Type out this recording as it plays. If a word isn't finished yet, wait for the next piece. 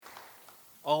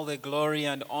All the glory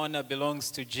and honor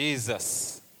belongs to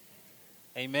Jesus.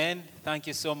 Amen. Thank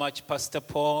you so much, Pastor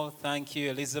Paul. Thank you,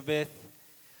 Elizabeth.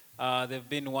 They've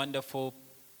been wonderful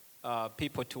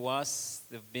people to us.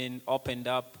 They've been opened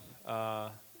up,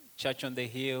 Church on the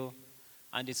Hill,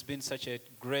 and it's been such a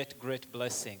great, great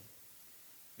blessing.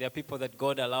 There are people that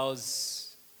God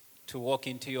allows to walk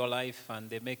into your life, and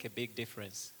they make a big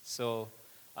difference. So,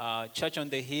 Church on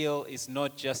the Hill is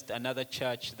not just another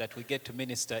church that we get to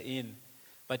minister in,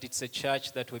 but it's a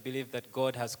church that we believe that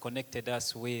God has connected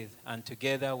us with, and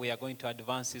together we are going to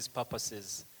advance His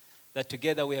purposes. That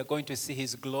together we are going to see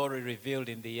His glory revealed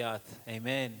in the earth.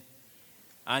 Amen.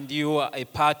 And you are a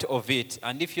part of it.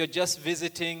 And if you're just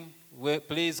visiting,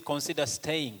 please consider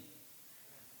staying.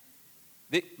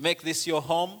 Make this your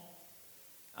home,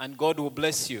 and God will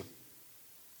bless you.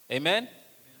 Amen.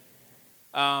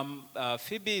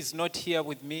 Phoebe is not here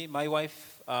with me, my wife.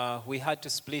 We had to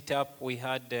split up. We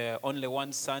had only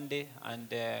one Sunday, and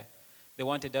they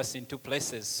wanted us in two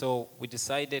places. So we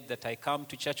decided that I come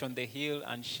to Church on the Hill,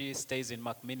 and she stays in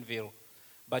McMinnville.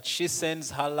 But she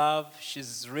sends her love.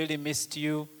 She's really missed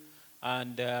you,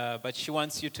 and but she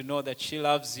wants you to know that she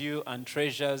loves you and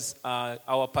treasures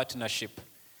our partnership.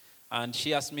 And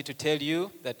she asked me to tell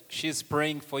you that she's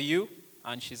praying for you,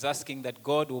 and she's asking that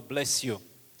God will bless you.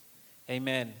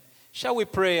 Amen. Shall we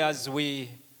pray as we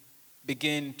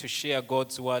begin to share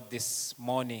God's word this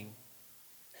morning?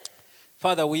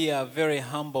 Father, we are very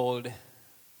humbled.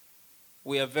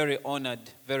 We are very honored,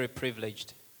 very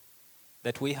privileged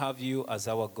that we have you as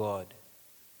our God.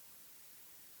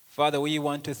 Father, we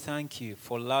want to thank you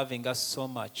for loving us so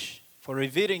much, for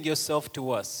revealing yourself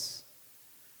to us,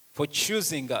 for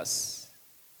choosing us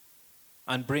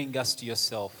and bringing us to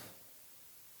yourself.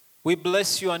 We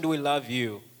bless you and we love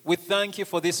you. We thank you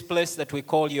for this place that we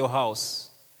call your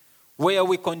house, where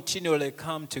we continually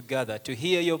come together to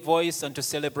hear your voice and to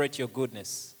celebrate your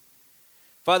goodness.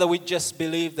 Father, we just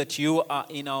believe that you are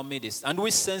in our midst, and we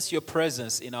sense your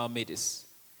presence in our midst.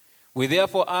 We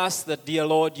therefore ask that, dear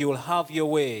Lord, you will have your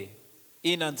way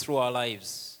in and through our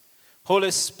lives. Holy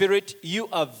Spirit, you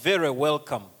are very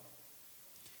welcome.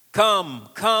 Come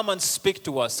and speak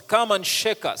to us. Come and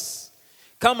shake us.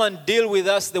 Come and deal with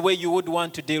us the way you would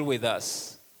want to deal with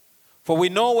us. For we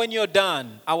know when you're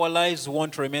done, our lives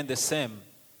won't remain the same.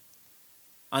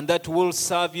 And that will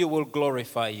serve you, will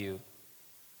glorify you.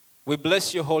 We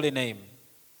bless your holy name.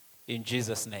 In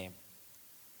Jesus' name.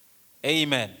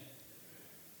 Amen.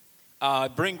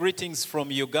 Bring greetings from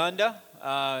Uganda.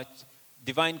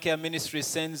 Divine Care Ministry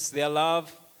sends their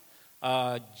love.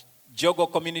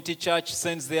 Jogo Community Church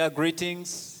sends their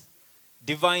greetings.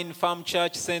 Divine Farm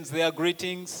Church sends their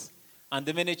greetings. And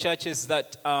the many churches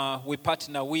that we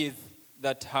partner with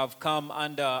that have come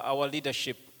under our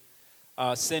leadership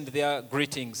send their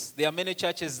greetings. There are many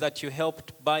churches that you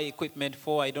helped buy equipment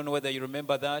for. I don't know whether you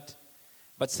remember that.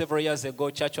 But several years ago,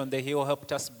 Church on the Hill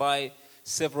helped us buy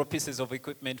several pieces of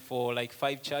equipment for like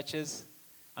 5 churches.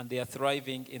 And they are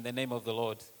thriving in the name of the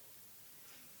Lord.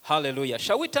 Hallelujah.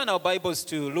 Shall we turn our Bibles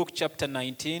to Luke chapter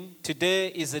 19? Today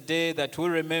is a day that we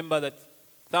remember that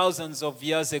thousands of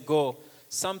years ago,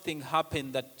 something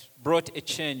happened that brought a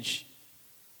change.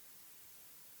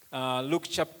 Luke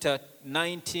chapter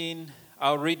 19,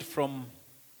 I'll read from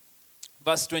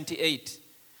verse 28.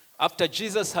 After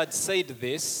Jesus had said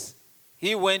this,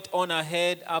 he went on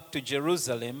ahead up to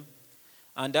Jerusalem,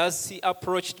 and as he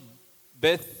approached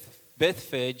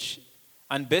Bethphage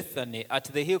and Bethany at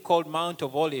the hill called Mount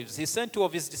of Olives, he sent 2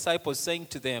 of his disciples, saying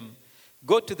to them,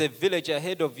 "Go to the village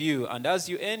ahead of you, and as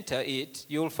you enter it,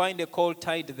 you will find a colt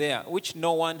tied there, which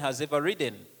no one has ever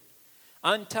ridden.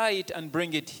 Untie it and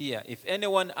bring it here. If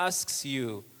anyone asks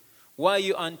you, 'Why are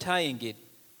you untying it?'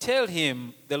 tell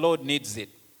him the Lord needs it."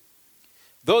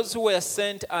 Those who were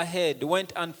sent ahead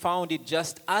went and found it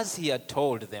just as he had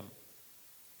told them.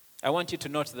 I want you to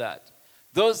note that.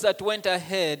 Those that went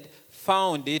ahead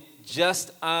found it just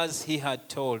as he had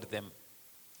told them.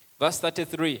 Verse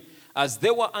 33. As they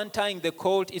were untying the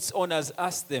colt, its owners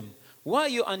asked them, "Why are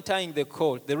you untying the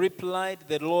colt?" They replied,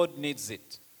 "The Lord needs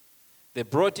it." They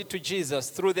brought it to Jesus,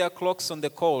 threw their cloaks on the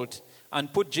colt,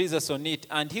 and put Jesus on it,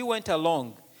 and he went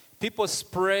along. People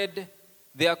spread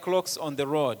their cloaks on the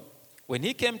road. When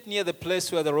he came near the place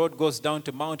where the road goes down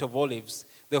to Mount of Olives,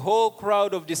 the whole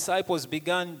crowd of disciples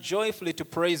began joyfully to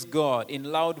praise God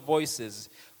in loud voices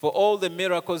for all the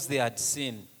miracles they had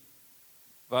seen.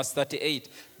 Verse 38,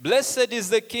 "Blessed is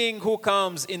the King who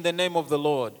comes in the name of the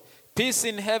Lord. Peace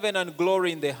in heaven and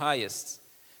glory in the highest."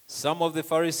 Some of the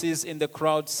Pharisees in the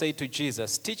crowd said to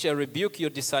Jesus, "Teacher, rebuke your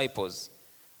disciples."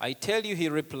 "I tell you," he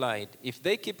replied, "if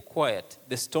they keep quiet,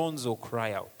 the stones will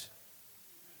cry out."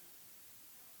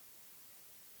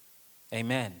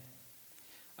 Amen.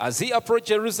 As he approached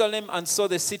Jerusalem and saw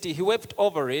the city, he wept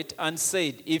over it and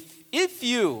said, If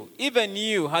you, even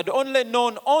you, had only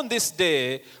known on this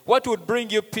day what would bring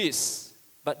you peace,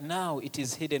 but now it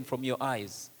is hidden from your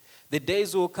eyes. The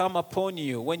days will come upon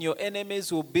you when your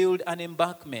enemies will build an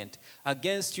embankment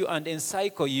against you and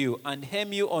encircle you and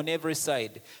hem you on every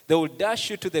side. They will dash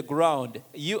you to the ground,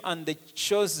 you and the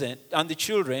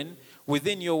children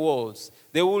within your walls.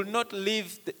 They will not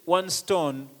leave one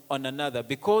stone on another,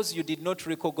 because you did not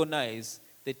recognize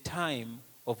the time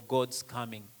of God's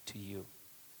coming to you.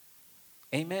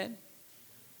 Amen.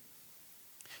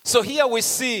 So here we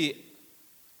see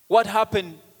what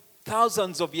happened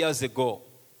thousands of years ago.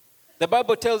 The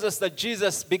Bible tells us that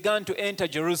Jesus began to enter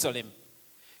Jerusalem.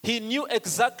 He knew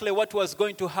exactly what was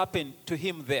going to happen to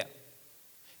him there.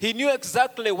 He knew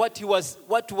exactly what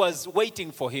was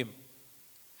waiting for him.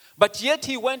 But yet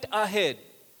he went ahead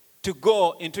to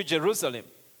go into Jerusalem.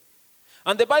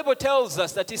 And the Bible tells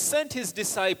us that he sent his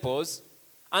disciples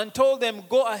and told them,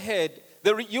 go ahead,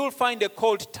 you'll find a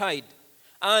colt tied,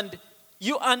 and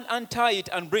you untie it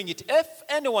and bring it. If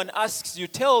anyone asks you,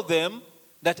 tell them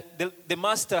that the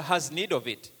master has need of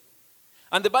it.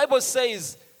 And the Bible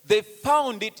says they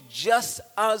found it just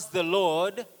as the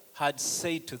Lord had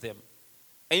said to them.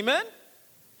 Amen?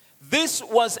 This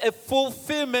was a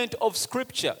fulfillment of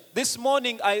Scripture. This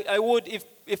morning, I would,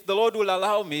 if the Lord will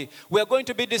allow me, we are going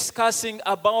to be discussing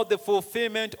about the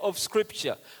fulfillment of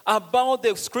Scripture, about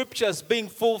the Scriptures being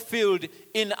fulfilled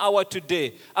in our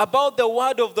today, about the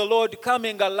word of the Lord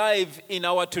coming alive in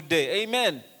our today.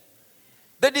 Amen.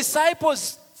 The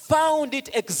disciples found it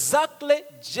exactly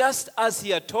just as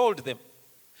he had told them.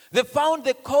 They found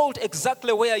the colt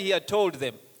exactly where he had told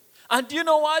them. And you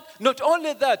know what? Not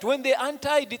only that, when they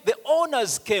untied it, the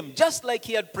owners came, just like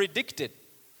he had predicted,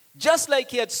 just like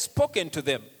he had spoken to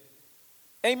them.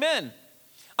 Amen.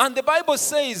 And the Bible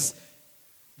says,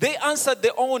 they answered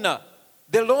the owner,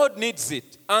 the Lord needs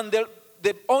it. And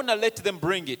the owner let them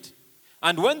bring it.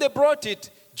 And when they brought it,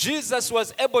 Jesus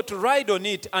was able to ride on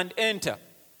it and enter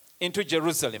into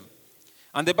Jerusalem.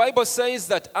 And the Bible says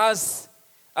that as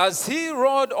he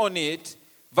rode on it,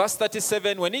 verse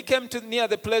 37, when he came to near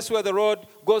the place where the road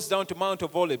goes down to Mount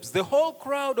of Olives, the whole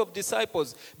crowd of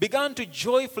disciples began to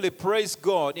joyfully praise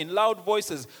God in loud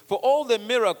voices for all the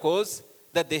miracles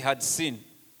that they had seen.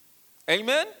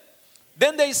 Amen?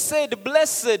 Then they said,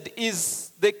 blessed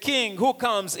is the King who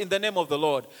comes in the name of the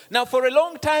Lord. Now, for a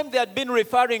long time, they had been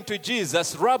referring to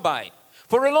Jesus, Rabbi.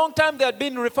 For a long time, they had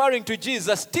been referring to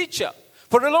Jesus, Teacher.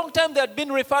 For a long time, they had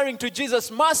been referring to Jesus,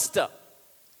 Master.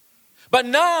 But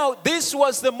now, this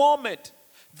was the moment.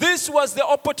 This was the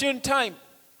opportune time.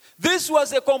 This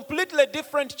was a completely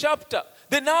different chapter.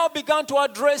 They now began to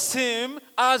address him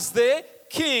as the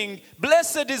King.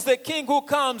 Blessed is the King who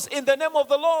comes in the name of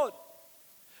the Lord.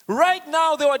 Right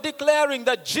now, they were declaring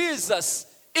that Jesus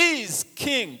is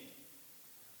King.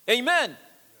 Amen.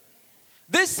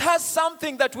 This has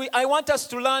something that I want us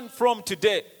to learn from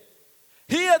today.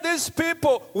 Here, these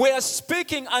people were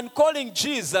speaking and calling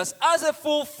Jesus as a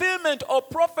fulfillment of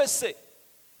prophecy.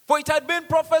 For it had been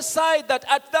prophesied that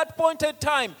at that point in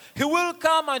time, he will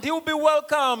come and he will be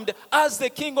welcomed as the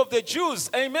King of the Jews.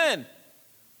 Amen.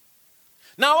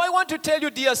 Now, I want to tell you,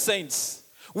 dear saints,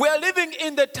 we are living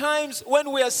in the times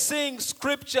when we are seeing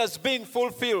scriptures being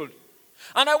fulfilled.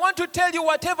 And I want to tell you,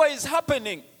 whatever is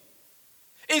happening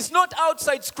is not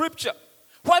outside Scripture.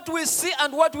 What we see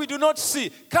and what we do not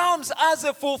see comes as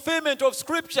a fulfillment of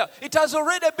Scripture. It has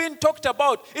already been talked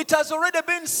about. It has already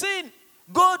been seen.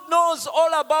 God knows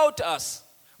all about us.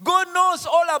 God knows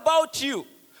all about you.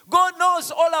 God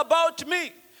knows all about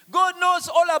me. God knows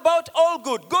all about all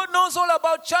good. God knows all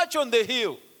about Church on the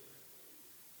Hill.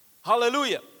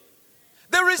 Hallelujah.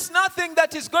 There is nothing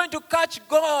that is going to catch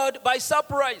God by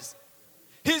surprise.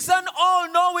 He's an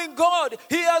all-knowing God.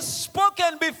 He has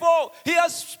spoken before. He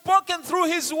has spoken through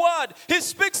His word. He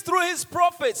speaks through His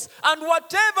prophets. And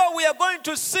whatever we are going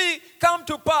to see come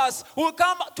to pass will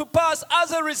come to pass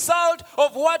as a result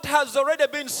of what has already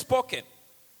been spoken.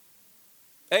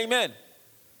 Amen.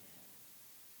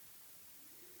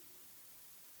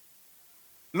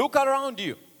 Look around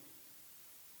you.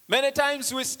 Many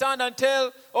times we stand and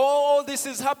tell, oh, this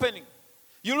is happening.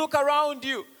 You look around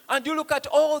you. And you look at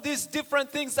all these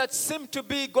different things that seem to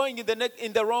be going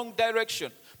in the wrong direction.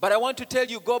 But I want to tell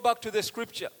you, go back to the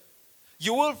Scripture.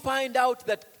 You will find out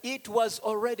that it was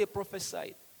already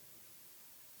prophesied.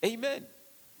 Amen.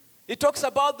 It talks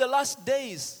about the last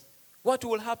days. What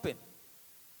will happen?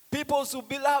 People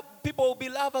will be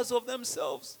lovers of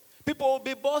themselves. People will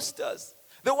be boasters.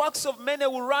 The works of many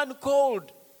will run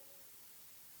cold.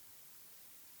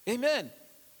 Amen.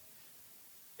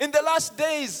 In the last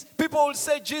days, people will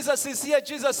say Jesus is here,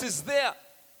 Jesus is there.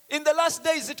 In the last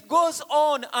days, it goes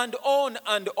on and on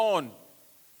and on.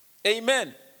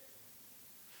 Amen.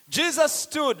 Jesus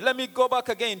stood, let me go back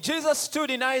again. Jesus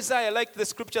stood in Isaiah, like the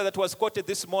scripture that was quoted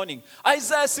this morning.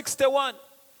 Isaiah 61.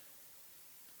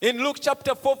 In Luke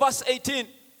chapter 4, verse 18.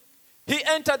 He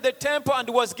entered the temple and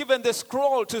was given the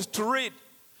scroll to read.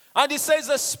 And he says,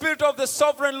 the Spirit of the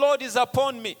Sovereign Lord is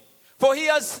upon me, for he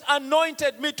has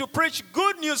anointed me to preach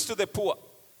good news to the poor.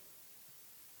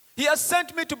 He has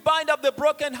sent me to bind up the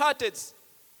brokenhearted,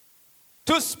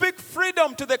 to speak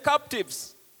freedom to the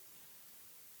captives.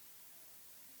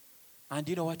 And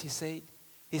you know what he said?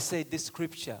 He said, this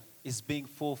scripture is being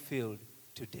fulfilled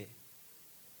today.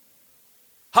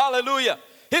 Hallelujah.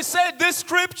 He said this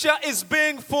scripture is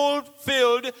being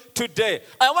fulfilled today.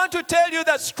 I want to tell you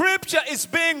that scripture is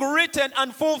being written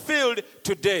and fulfilled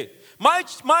today.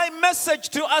 My message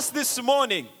to us this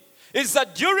morning is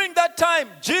that during that time,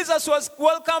 Jesus was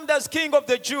welcomed as King of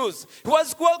the Jews. He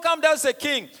was welcomed as a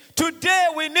king. Today,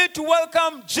 we need to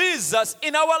welcome Jesus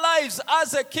in our lives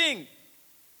as a king.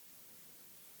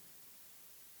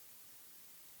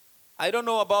 I don't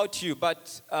know about you,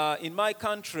 but in my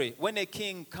country, when a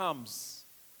king comes,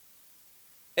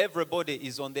 everybody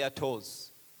is on their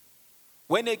toes.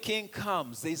 When a king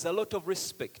comes, there is a lot of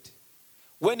respect.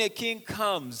 When a king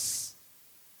comes,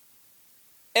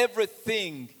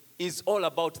 everything is all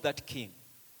about that king.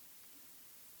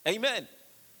 Amen.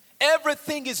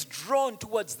 Everything is drawn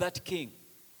towards that king.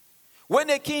 When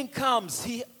a king comes,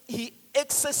 he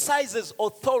exercises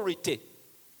authority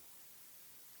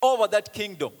over that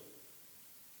kingdom.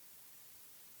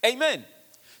 Amen.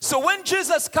 So when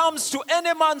Jesus comes to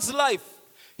any man's life,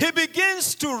 he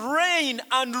begins to reign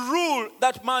and rule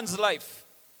that man's life.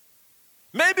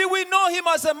 Maybe we know him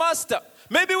as a master.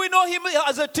 Maybe we know him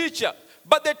as a teacher.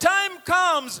 But the time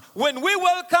comes when we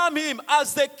welcome him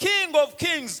as the King of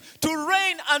Kings to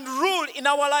reign and rule in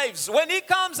our lives. When he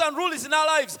comes and rules in our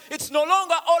lives, it's no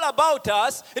longer all about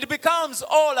us. It becomes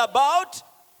all about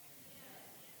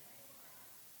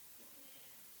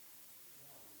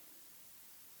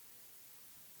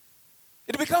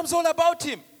It becomes all about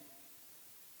him.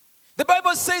 The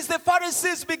Bible says the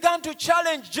Pharisees began to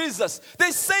challenge Jesus.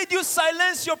 They said, you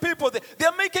silence your people.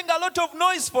 They're making a lot of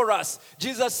noise for us.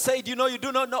 Jesus said, you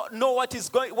do not know what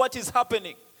is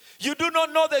happening. You do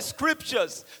not know the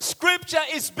scriptures. Scripture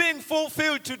is being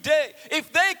fulfilled today.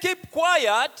 If they keep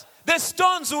quiet, the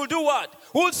stones will do what?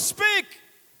 Will speak.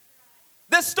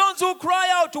 The stones will cry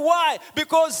out. Why?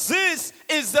 Because this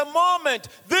is the moment.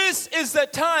 This is the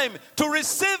time to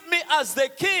receive me as the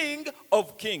King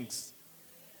of Kings.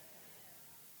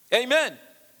 Amen.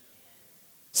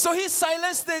 So he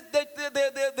silenced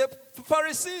the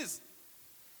Pharisees.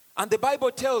 And the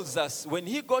Bible tells us when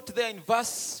he got there in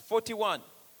verse 41,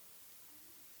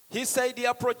 he said he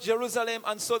approached Jerusalem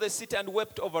and saw the city and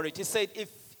wept over it. He said, if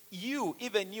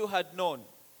even you had known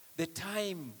the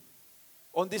time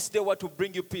on this day what will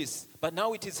bring you peace, but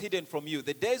now it is hidden from you.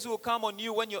 The days will come on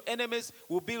you when your enemies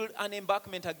will build an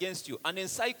embankment against you and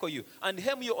encircle you and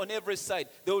hem you on every side.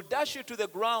 They will dash you to the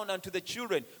ground and to the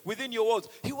children within your walls.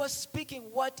 He was speaking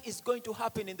what is going to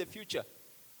happen in the future.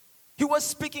 He was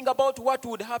speaking about what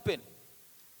would happen.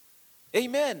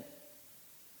 Amen.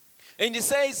 And he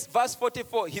says, verse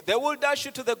 44, they will dash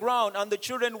you to the ground and the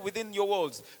children within your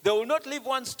walls. They will not leave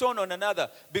one stone on another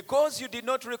because you did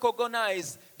not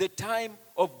recognize the time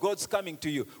of God's coming to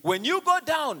you. When you go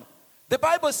down, the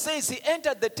Bible says he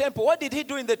entered the temple. What did he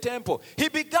do in the temple? He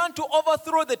began to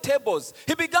overthrow the tables.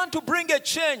 He began to bring a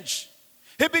change.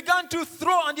 He began to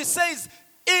throw, and he says,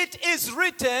 it is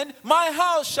written, my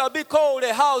house shall be called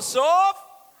a house of...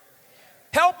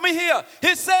 Help me here.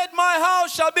 He said, my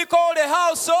house shall be called a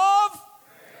house of...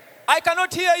 I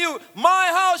cannot hear you.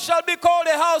 My house shall be called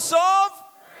a house of...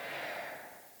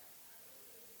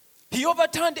 He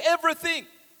overturned everything.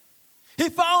 He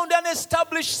found an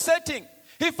established setting.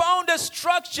 He found a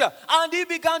structure and he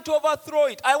began to overthrow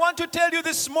it. I want to tell you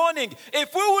this morning,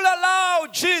 if we will allow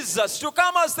Jesus to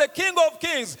come as the King of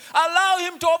Kings, allow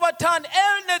him to overturn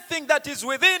anything that is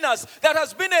within us that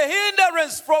has been a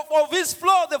hindrance of his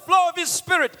flow, the flow of his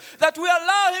Spirit, that we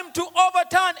allow him to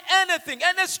overturn anything,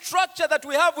 any structure that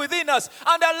we have within us,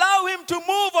 and allow him to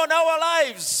move on our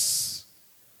lives.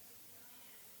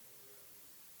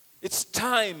 It's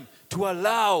time to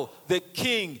allow the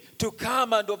King to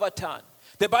come and overturn.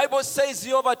 The Bible says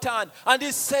he overturned, and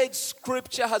he said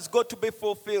scripture has got to be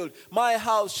fulfilled. My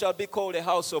house shall be called a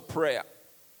house of prayer.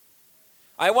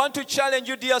 I want to challenge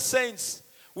you, dear saints.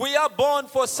 We are born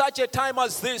for such a time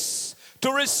as this,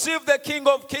 to receive the King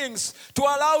of Kings, to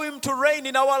allow him to reign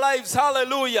in our lives.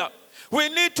 Hallelujah. We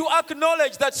need to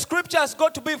acknowledge that scripture has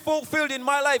got to be fulfilled in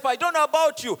my life. I don't know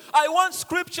about you. I want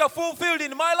scripture fulfilled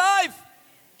in my life.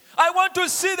 I want to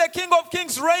see the King of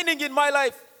Kings reigning in my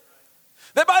life.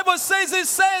 The Bible says, it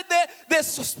said that the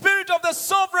Spirit of the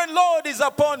Sovereign Lord is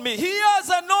upon me. He has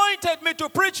anointed me to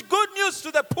preach good news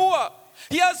to the poor.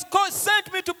 He has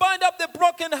sent me to bind up the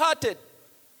brokenhearted.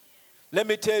 Let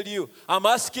me tell you, I'm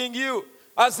asking you,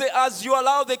 as you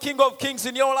allow the King of Kings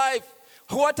in your life,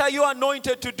 what are you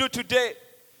anointed to do today?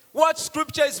 What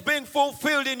scripture is being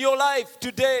fulfilled in your life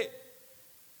today?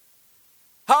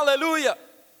 Hallelujah.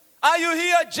 Are you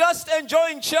here just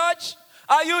enjoying church?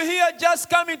 Are you here just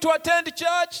coming to attend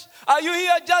church? Are you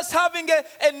here just having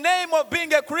a name of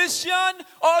being a Christian?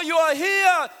 Or you are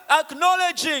here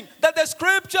acknowledging that the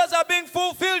scriptures are being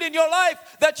fulfilled in your life,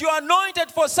 that you are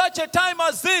anointed for such a time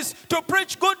as this to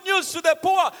preach good news to the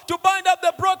poor, to bind up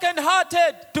the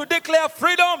brokenhearted, to declare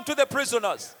freedom to the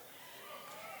prisoners.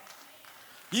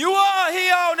 You are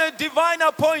here on a divine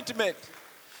appointment.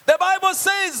 The Bible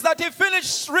says that he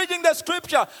finished reading the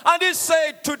scripture and he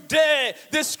said, today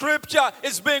this scripture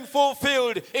is being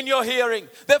fulfilled in your hearing.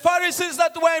 The Pharisees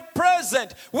that were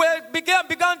present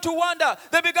began to wonder.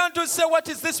 They began to say, what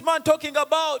is this man talking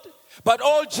about? But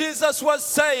all Jesus was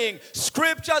saying,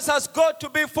 scriptures has got to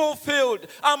be fulfilled.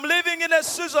 I'm living in a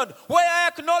season where I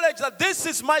acknowledge that this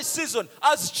is my season.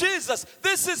 As Jesus,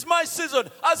 this is my season.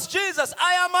 As Jesus,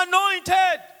 I am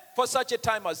anointed for such a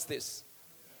time as this.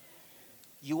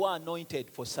 You are anointed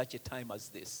for such a time as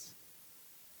this.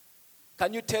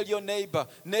 Can you tell your neighbor,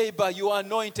 you are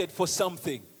anointed for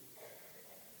something?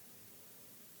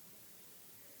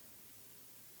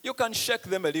 You can shake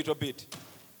them a little bit.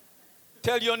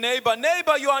 Tell your neighbor,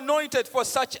 you are anointed for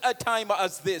such a time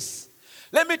as this.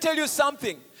 Let me tell you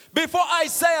something. Before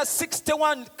Isaiah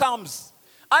 61 comes,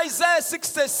 Isaiah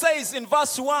 60 says in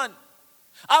verse 1,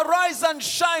 arise and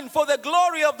shine, for the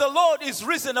glory of the Lord is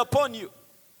risen upon you.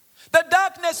 The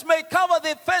darkness may cover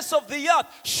the face of the earth.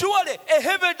 Surely a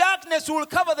heavy darkness will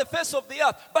cover the face of the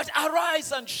earth. But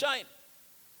arise and shine.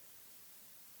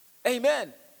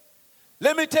 Amen.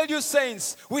 Let me tell you,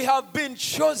 saints, we have been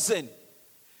chosen.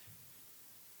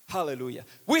 Hallelujah.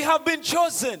 We have been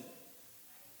chosen.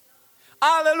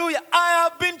 Hallelujah. I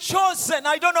have been chosen.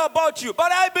 I don't know about you,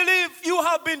 but I believe you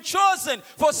have been chosen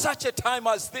for such a time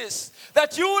as this.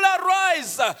 That you will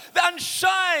arise and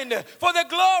shine, for the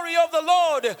glory of the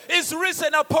Lord is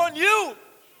risen upon you.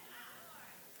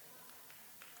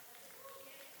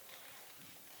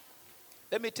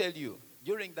 Let me tell you,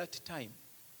 during that time,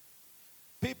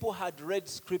 people had read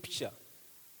scripture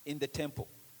in the temple.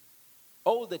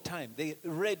 All the time, they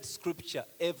read scripture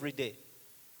every day.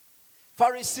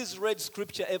 Pharisees read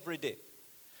scripture every day.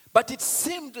 But it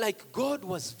seemed like God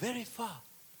was very far.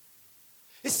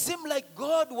 It seemed like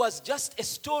God was just a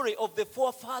story of the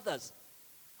forefathers.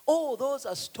 Oh, those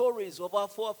are stories of our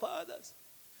forefathers.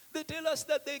 They tell us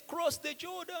that they crossed the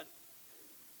Jordan.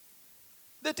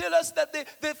 They tell us that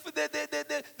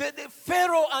the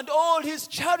Pharaoh and all his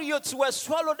chariots were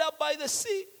swallowed up by the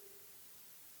sea.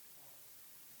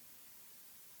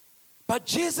 But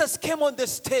Jesus came on the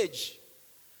stage.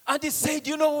 And he said,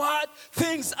 you know what?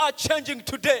 Things are changing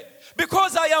today.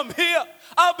 Because I am here,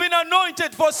 I've been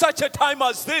anointed for such a time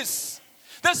as this.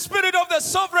 The Spirit of the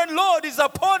Sovereign Lord is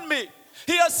upon me.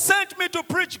 He has sent me to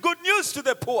preach good news to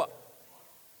the poor.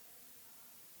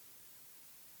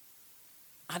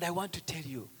 And I want to tell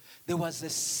you, there was a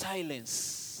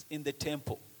silence in the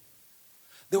temple.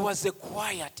 There was a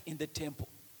quiet in the temple.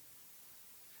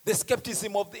 The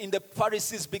skepticism in the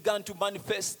Pharisees began to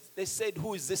manifest. They said,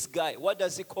 who is this guy? What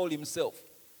does he call himself?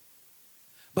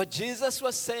 But Jesus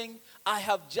was saying, I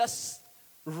have just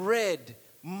read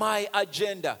my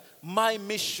agenda, my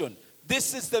mission.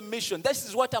 This is the mission. This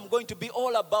is what I'm going to be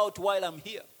all about while I'm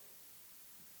here.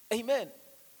 Amen.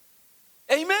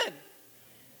 Amen.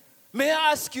 May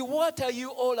I ask you, what are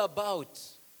you all about?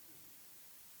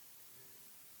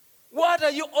 What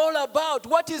are you all about?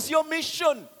 What is your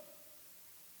mission?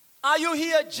 Are you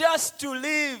here just to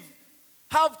live,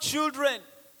 have children,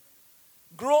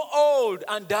 grow old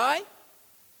and die?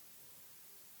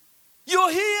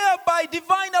 You're here by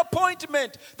divine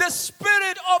appointment. The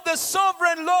Spirit of the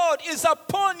Sovereign Lord is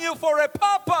upon you for a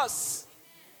purpose.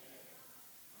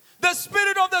 The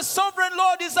Spirit of the Sovereign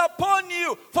Lord is upon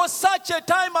you for such a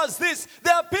time as this.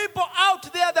 There are people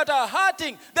out there that are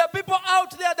hurting. There are people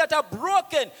out there that are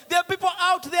broken. There are people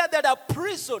out there that are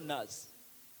prisoners.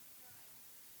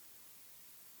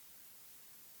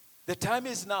 The time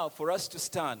is now for us to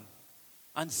stand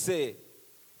and say,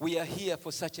 we are here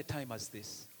for such a time as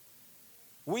this.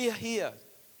 We are here.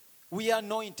 We are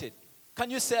anointed.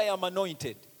 Can you say, I am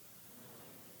anointed?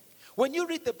 When you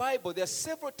read the Bible, there are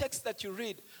several texts that you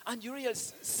read, and you really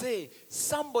say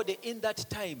somebody in that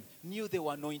time knew they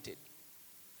were anointed.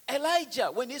 Elijah,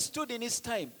 when he stood in his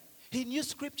time, he knew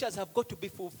scriptures have got to be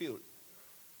fulfilled.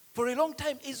 For a long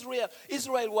time, Israel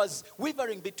was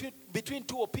wavering between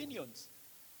two opinions.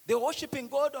 They were worshiping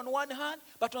God on one hand,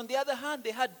 but on the other hand,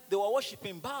 they were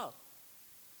worshiping Baal.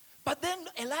 But then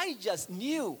Elijah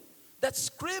knew that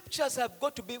scriptures have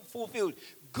got to be fulfilled.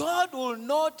 God will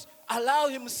not allow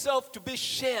himself to be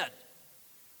shared.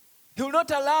 He will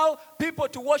not allow people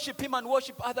to worship him and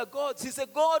worship other gods. He's a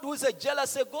God who is a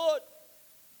jealous God.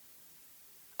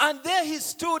 And there he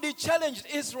stood, he challenged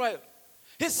Israel.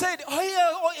 He said, "Hear,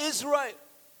 O Israel,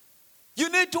 you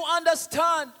need to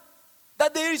understand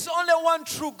that there is only one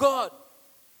true God.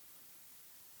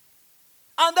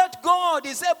 And that God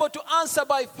is able to answer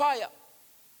by fire.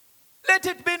 Let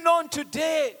it be known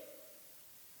today.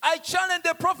 I challenge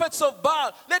the prophets of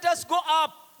Baal. Let us go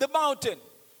up the mountain.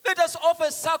 Let us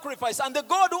offer sacrifice. And the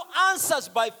God who answers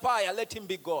by fire, let him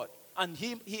be God. And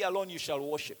him, he alone you shall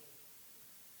worship."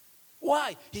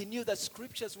 Why? He knew that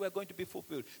scriptures were going to be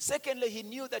fulfilled. Secondly, he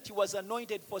knew that he was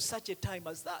anointed for such a time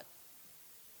as that.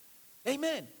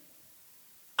 Amen.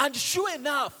 And sure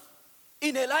enough,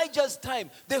 in Elijah's time,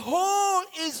 the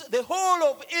whole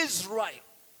of Israel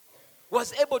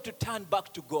was able to turn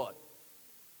back to God.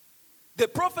 The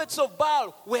prophets of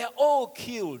Baal were all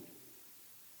killed.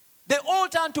 The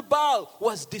altar to Baal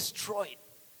was destroyed.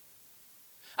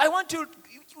 I want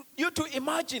you to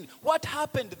imagine what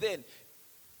happened then.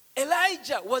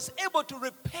 Elijah was able to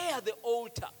repair the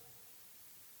altar.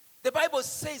 The Bible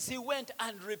says he went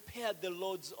and repaired the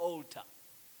Lord's altar.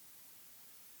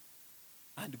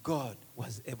 And God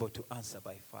was able to answer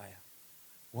by fire.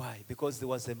 Why? Because there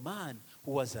was a man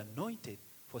who was anointed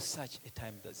for such a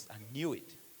time and knew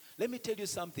it. Let me tell you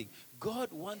something.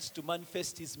 God wants to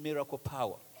manifest his miracle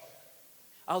power.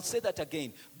 I'll say that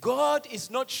again. God is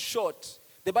not short.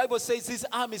 The Bible says his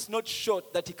arm is not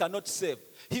short that he cannot save.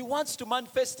 He wants to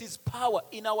manifest his power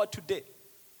in our today.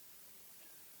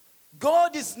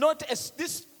 God is not, as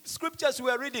these scriptures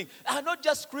we are reading are not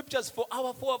just scriptures for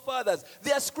our forefathers.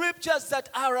 They are scriptures that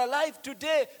are alive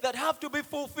today that have to be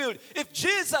fulfilled. If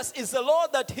Jesus is the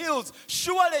Lord that heals,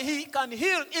 surely he can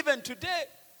heal even today.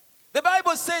 The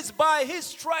Bible says by his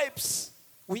stripes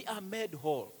we are made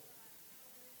whole.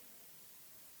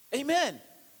 Amen.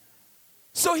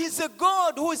 So he's a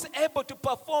God who is able to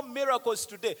perform miracles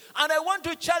today. And I want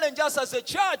to challenge us as a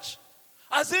church,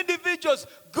 as individuals.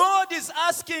 God is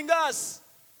asking us,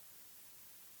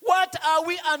 what are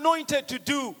we anointed to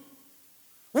do?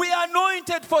 We are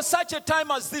anointed for such a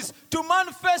time as this to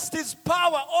manifest his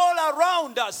power all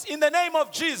around us in the name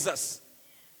of Jesus.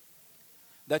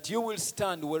 That you will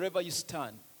stand wherever you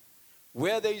stand.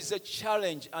 Where there is a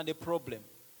challenge and a problem,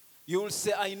 you will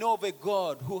say, I know of a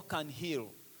God who can heal.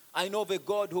 I know of a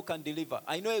God who can deliver.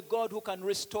 I know a God who can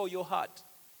restore your heart.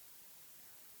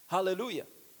 Hallelujah.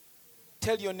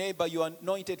 Tell your neighbor you are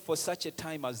anointed for such a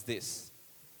time as this.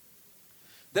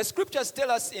 The scriptures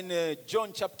tell us in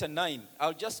John chapter 9.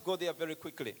 I'll just go there very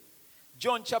quickly.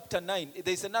 John chapter 9.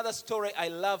 There's another story I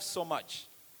love so much.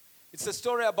 It's a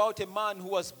story about a man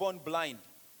who was born blind.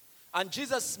 And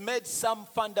Jesus made some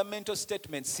fundamental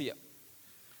statements here.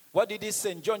 What did he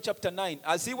say in John chapter 9?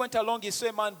 As he went along, he saw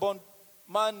a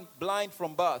man blind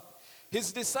from birth.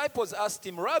 His disciples asked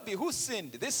him, Rabbi, who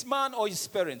sinned, this man or his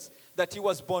parents, that he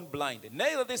was born blind?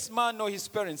 Neither this man nor his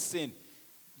parents sinned,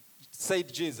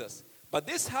 said Jesus. But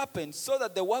this happened so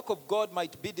that the work of God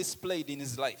might be displayed in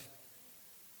his life.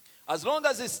 As long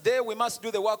as it's day, we must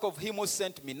do the work of him who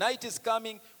sent me. Night is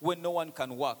coming when no one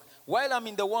can work. While I'm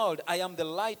in the world, I am the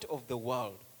light of the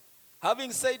world.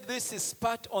 Having said this, he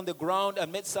spat on the ground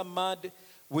and made some mud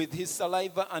with his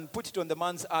saliva and put it on the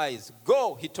man's eyes.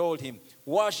 Go, he told him,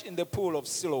 wash in the pool of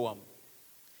Siloam.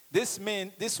 This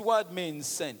word means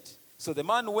sent. So the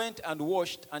man went and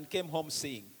washed and came home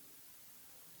seeing.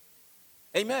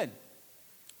 Amen.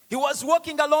 He was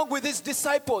walking along with his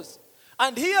disciples.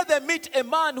 And here they meet a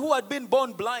man who had been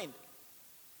born blind.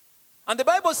 And the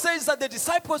Bible says that the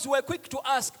disciples were quick to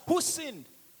ask, who sinned?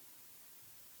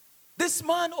 This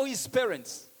man or his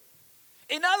parents?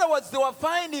 In other words, they were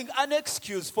finding an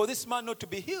excuse for this man not to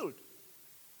be healed.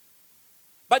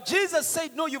 But Jesus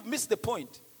said, no, you've missed the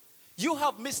point. You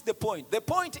have missed the point. The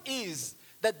point is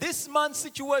that this man's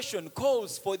situation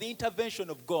calls for the intervention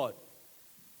of God.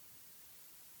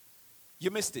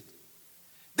 You missed it.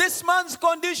 This man's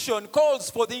condition calls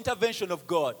for the intervention of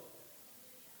God.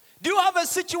 Do you have a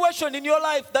situation in your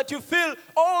life that you feel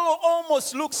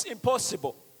almost looks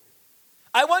impossible?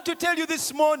 I want to tell you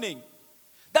this morning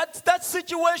That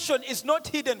situation is not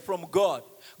hidden from God.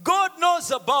 God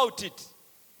knows about it.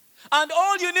 And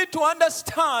all you need to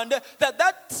understand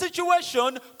that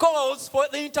situation calls for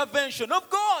the intervention of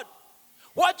God.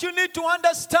 What you need to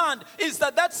understand is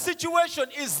that situation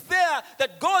is there,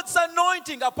 that God's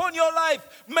anointing upon your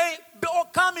life may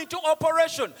come into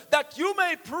operation, that you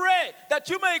may pray, that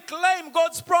you may claim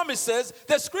God's promises,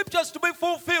 the scriptures to be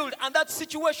fulfilled, and that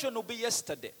situation will be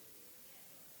yesterday.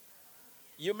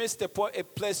 You missed a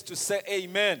place to say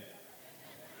amen.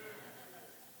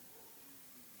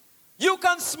 You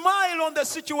can smile on the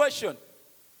situation.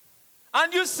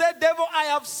 And you say, devil, I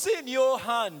have seen your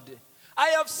hand. I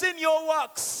have seen your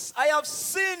works. I have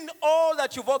seen all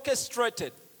that you've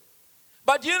orchestrated.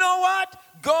 But you know what?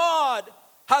 God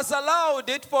has allowed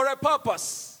it for a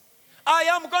purpose. I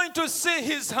am going to see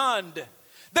his hand.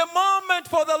 The moment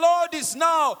for the Lord is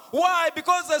now. Why?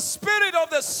 Because the Spirit of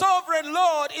the Sovereign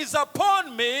Lord is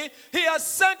upon me. He has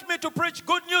sent me to preach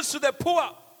good news to the poor,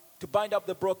 to bind up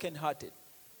the brokenhearted,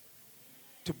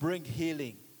 to bring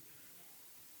healing.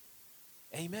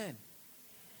 Amen.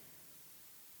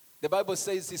 The Bible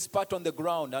says he spat on the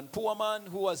ground, and poor man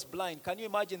who was blind. Can you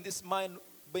imagine this man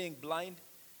being blind?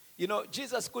 You know,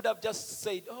 Jesus could have just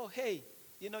said, oh, hey,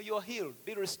 you're healed,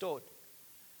 be restored.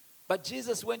 But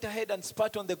Jesus went ahead and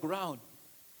spat on the ground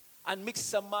and mixed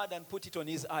some mud and put it on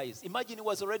his eyes. Imagine he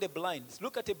was already blind.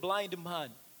 Look at a blind man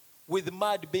with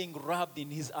mud being rubbed in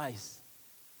his eyes.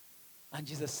 And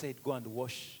Jesus said, go and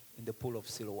wash in the pool of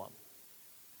Siloam.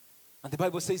 And the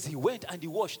Bible says he went and he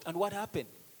washed. And what happened?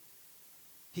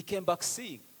 He came back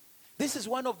seeing. This is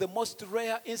one of the most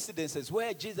rare incidences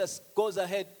where Jesus goes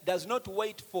ahead, does not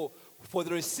wait for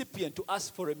the recipient to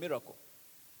ask for a miracle.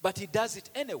 But he does it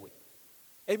anyway.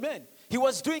 Amen. He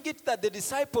was doing it that the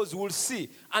disciples will see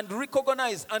and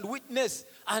recognize and witness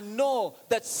and know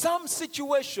that some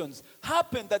situations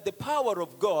happen that the power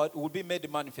of God will be made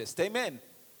manifest. Amen.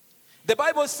 The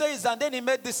Bible says, and then he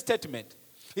made this statement.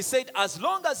 He said, as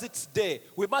long as it's day,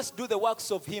 we must do the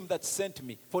works of him that sent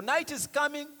me. For night is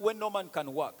coming when no man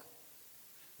can work.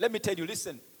 Let me tell you,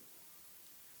 listen.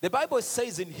 The Bible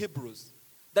says in Hebrews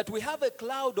that we have a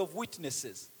cloud of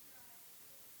witnesses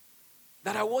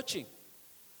that are watching.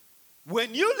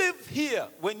 When you live here,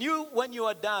 when you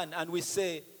are done and we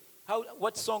say,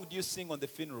 what song do you sing on the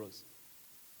funerals?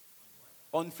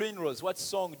 On funerals, what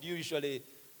song do you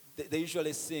they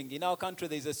usually sing? In our country,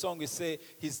 there's a song we say,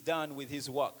 he's done with his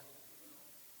work.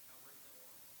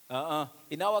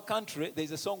 In our country,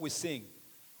 there's a song we sing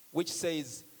which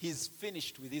says, he's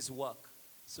finished with his work,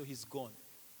 so he's gone.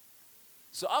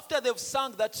 So after they've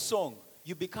sung that song,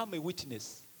 you become a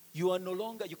witness. You can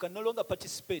no longer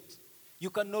participate. You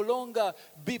can no longer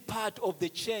be part of the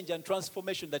change and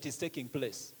transformation that is taking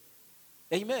place.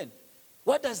 Amen.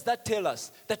 What does that tell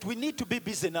us? That we need to be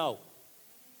busy now.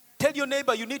 Tell your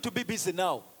neighbor you need to be busy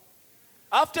now.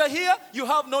 After here, you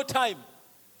have no time.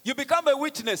 You become a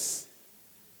witness.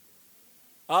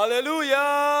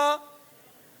 Hallelujah.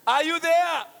 Are you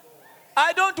there?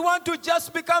 I don't want to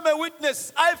just become a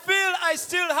witness. I feel I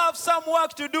still have some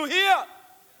work to do here.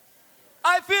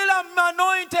 I feel I'm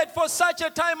anointed for such a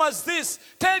time as this.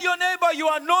 Tell your neighbor you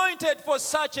are anointed for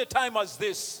such a time as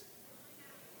this.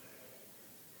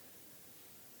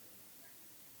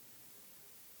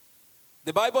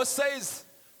 The Bible says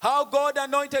how God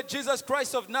anointed Jesus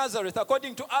Christ of Nazareth,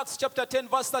 according to Acts chapter 10,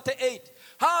 verse 38.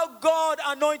 How God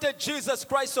anointed Jesus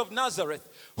Christ of Nazareth,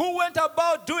 who went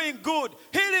about doing good,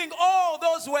 healing all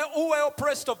those who were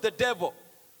oppressed of the devil,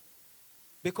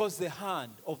 because the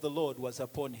hand of the Lord was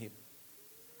upon him.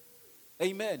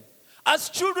 Amen.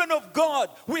 As children of God,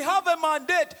 we have a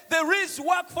mandate. There is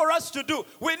work for us to do.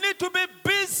 We need to be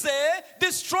busy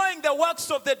destroying the works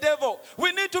of the devil.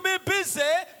 We need to be busy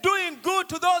doing good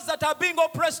to those that are being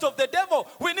oppressed of the devil.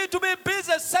 We need to be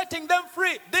busy setting them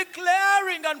free,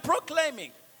 declaring and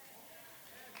proclaiming.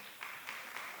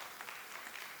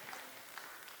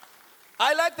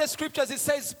 I like the scriptures. It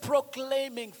says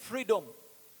proclaiming freedom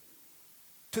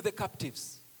to the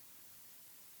captives.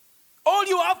 All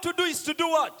you have to do is to do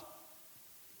what?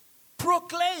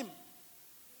 Proclaim,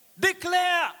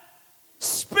 declare,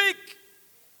 speak.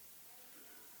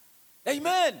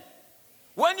 Amen.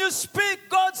 When you speak,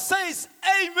 God says,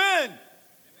 amen.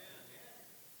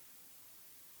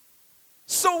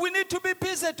 So we need to be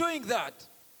busy doing that.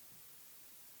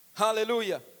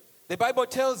 Hallelujah. The Bible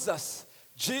tells us,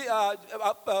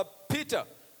 Peter,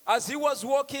 as he was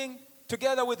walking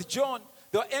together with John,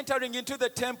 they were entering into the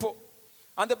temple.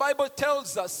 And the Bible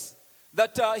tells us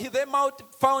that they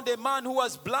found a man who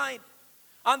was blind.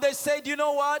 And they said, you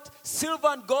know what? Silver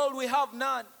and gold we have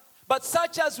none. But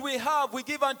such as we have, we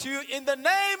give unto you in the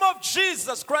name of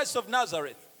Jesus Christ of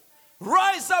Nazareth.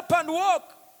 Rise up and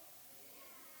walk.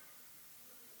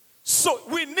 So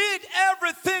we need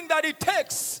everything that it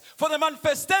takes for the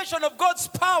manifestation of God's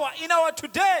power in our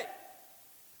today.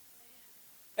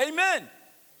 Amen.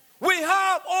 We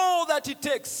have all that it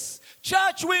takes.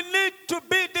 Church, we need to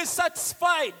be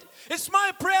dissatisfied. It's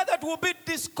my prayer that we'll be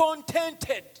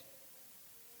discontented.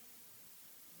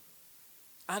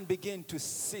 And begin to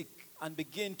seek and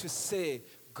begin to say,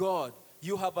 God,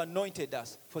 you have anointed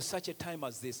us for such a time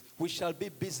as this. We shall be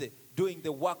busy doing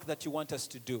the work that you want us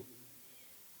to do.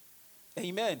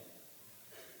 Amen.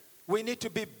 We need to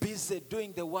be busy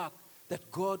doing the work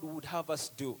that God would have us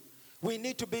do. We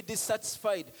need to be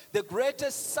dissatisfied. The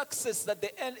greatest success that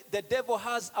the devil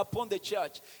has upon the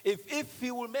church, if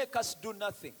he will make us do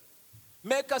nothing,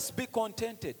 make us be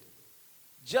contented,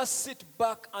 just sit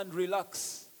back and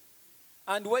relax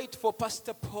and wait for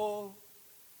Pastor Paul,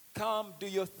 come do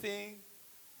your thing,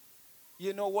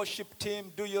 worship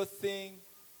team, do your thing.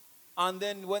 And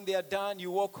then when they are done,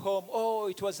 you walk home. Oh,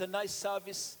 it was a nice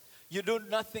service. You do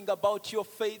nothing about your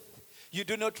faith. You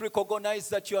do not recognize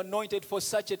that you are anointed for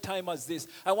such a time as this.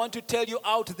 I want to tell you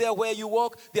out there where you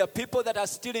walk, there are people that are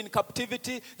still in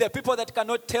captivity. There are people that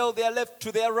cannot tell their left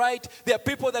to their right. There are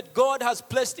people that God has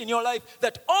placed in your life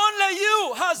that only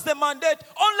you has the mandate,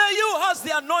 only you has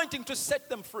the anointing to set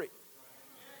them free.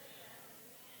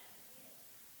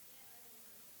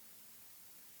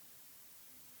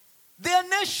 There are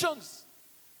nations,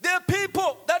 there are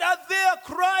people that are there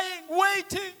crying,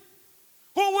 waiting.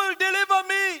 Who will deliver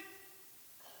me?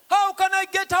 How can I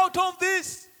get out of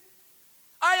this?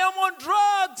 I am on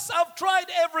drugs. I've tried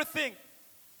everything.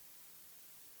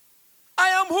 I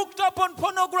am hooked up on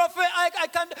pornography.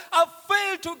 I've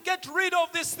failed to get rid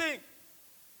of this thing.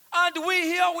 And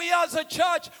we as a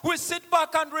church, we sit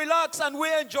back and relax and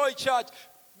we enjoy church.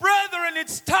 Brethren,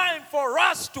 it's time for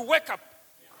us to wake up.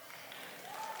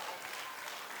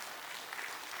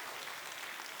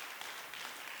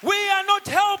 We are not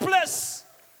helpless.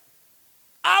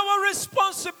 Our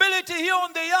responsibility here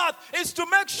on the earth is to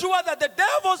make sure that the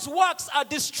devil's works are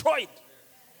destroyed.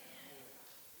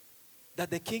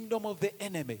 That the kingdom of the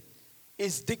enemy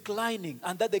is declining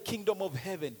and that the kingdom of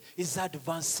heaven is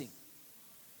advancing.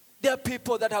 There are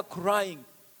people that are crying.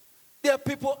 There are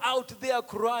people out there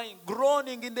crying,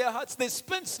 groaning in their hearts. They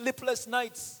spend sleepless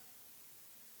nights.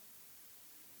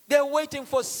 They're waiting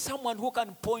for someone who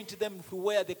can point them to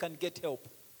where they can get help.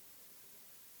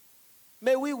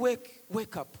 May we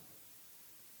wake up.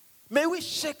 May we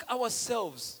shake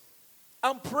ourselves.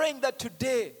 I'm praying that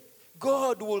today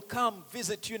God will come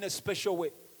visit you in a special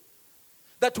way.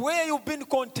 That where you've been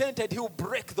contented, He will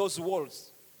break those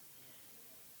walls.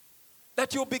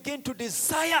 That you'll begin to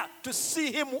desire to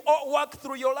see Him work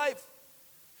through your life.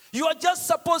 You are just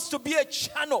supposed to be a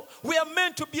channel. We are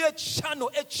meant to be a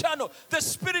channel. The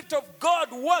Spirit of God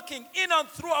working in and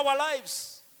through our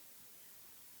lives.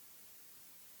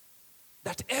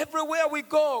 That everywhere we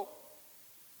go,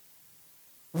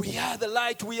 we are the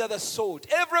light, we are the salt.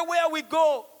 Everywhere we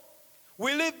go,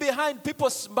 we leave behind people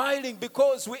smiling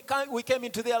because we came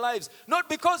into their lives. Not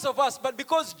because of us, but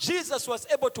because Jesus was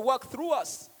able to work through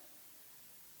us.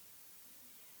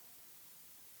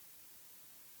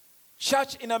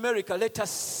 Church in America, let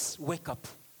us wake up.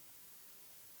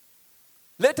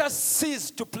 Let us cease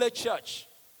to play church.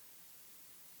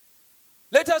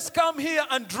 Let us come here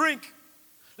and drink.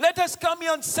 Let us come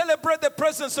here and celebrate the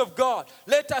presence of God.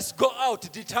 Let us go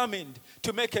out determined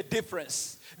to make a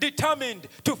difference. Determined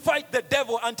to fight the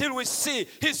devil until we see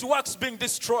his works being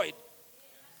destroyed.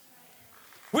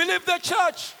 We leave the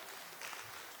church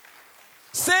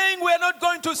saying we are not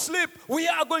going to sleep. We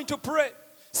are going to pray.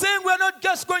 Saying we are not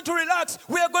just going to relax.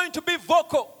 We are going to be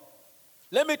vocal.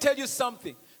 Let me tell you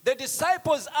something. The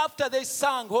disciples, after they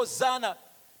sang Hosanna,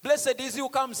 blessed is he who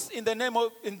comes in the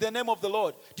name of the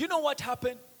Lord. Do you know what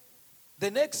happened? The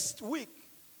next week,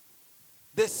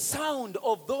 the sound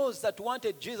of those that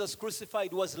wanted Jesus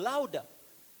crucified was louder.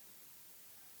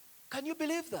 Can you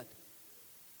believe that?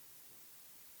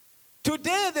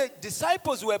 Today, the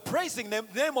disciples were praising the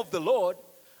name of the Lord,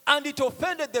 and it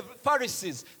offended the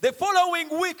Pharisees. The following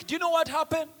week, do you know what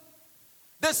happened?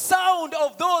 The sound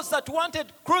of those that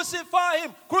wanted crucify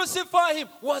him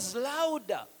was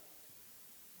louder.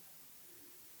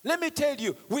 Let me tell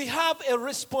you, we have a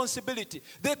responsibility.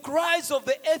 The cries of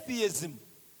the atheism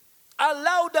are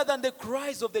louder than the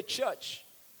cries of the church.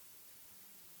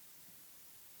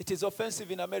 It is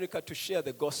offensive in America to share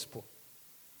the gospel.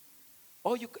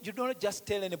 Or you don't just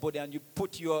tell anybody and you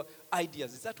put your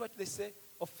ideas. Is that what they say?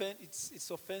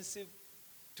 It's offensive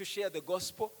to share the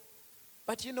gospel.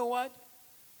 But you know what?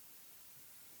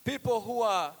 People who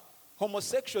are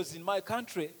homosexuals in my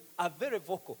country are very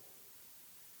vocal.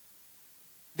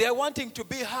 They are wanting to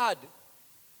be heard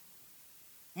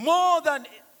more than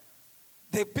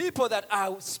the people that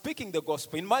are speaking the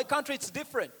gospel. In my country, it's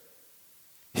different.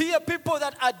 Here, people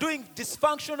that are doing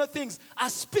dysfunctional things are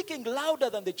speaking louder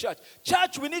than the church.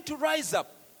 Church, we need to rise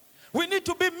up. We need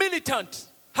to be militant.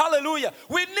 Hallelujah.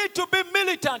 We need to be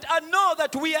militant and know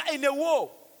that we are in a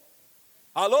war.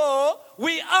 Hello?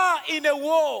 We are in a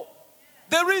war.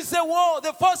 There is a war.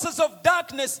 The forces of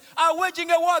darkness are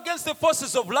waging a war against the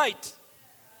forces of light.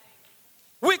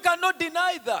 We cannot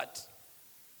deny that.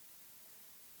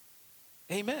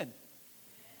 Amen.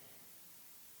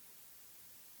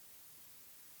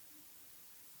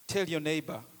 Tell your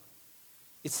neighbor,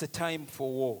 it's a time for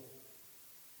war.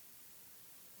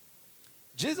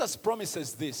 Jesus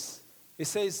promises this. He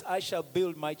says, I shall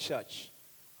build my church,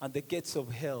 and the gates of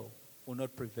hell will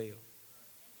not prevail.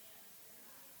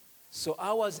 So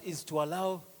ours is to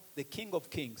allow the King of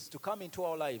Kings to come into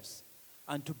our lives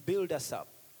and to build us up,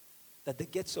 that the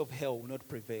gates of hell will not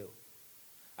prevail.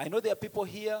 I know there are people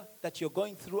here that you're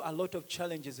going through a lot of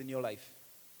challenges in your life.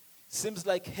 Seems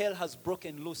like hell has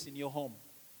broken loose in your home.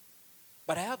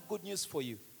 But I have good news for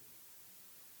you.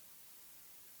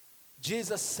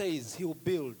 Jesus says he will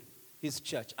build his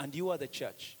church, and you are the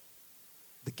church.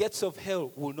 The gates of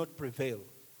hell will not prevail.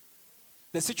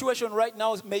 The situation right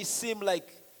now may seem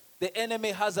like the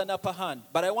enemy has an upper hand,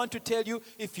 but I want to tell you,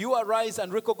 if you arise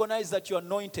and recognize that you're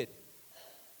anointed,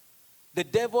 the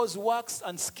devil's works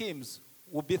and schemes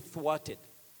will be thwarted.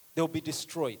 They will be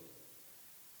destroyed.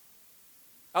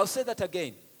 I'll say that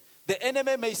again. The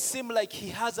enemy may seem like he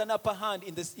has an upper hand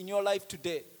in your life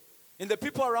today. In the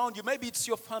people around you, maybe it's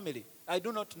your family. I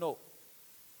do not know.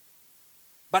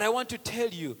 But I want to tell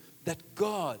you that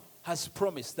God has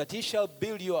promised that he shall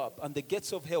build you up and the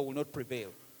gates of hell will not prevail.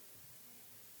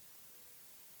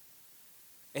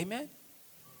 Amen?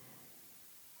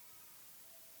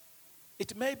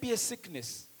 It may be a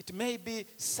sickness. It may be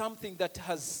something that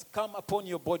has come upon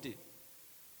your body.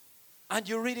 And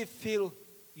you really feel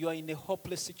you are in a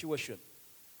hopeless situation.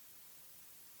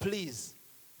 Please,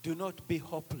 do not be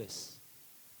hopeless.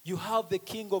 You have the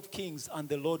King of Kings and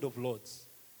the Lord of Lords.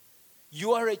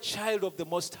 You are a child of the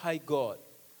Most High God.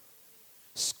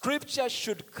 Scripture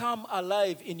should come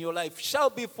alive in your life, shall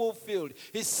be fulfilled.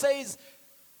 He says,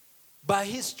 by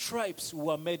his stripes we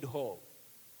were made whole.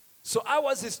 So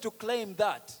ours is to claim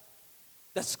that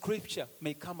Scripture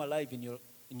may come alive in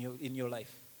your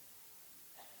life.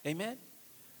 Amen?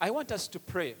 I want us to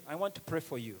pray. I want to pray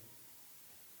for you.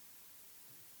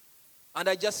 And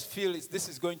I just feel this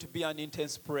is going to be an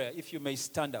intense prayer. If you may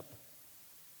stand up.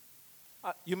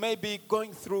 You may be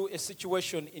going through a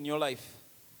situation in your life.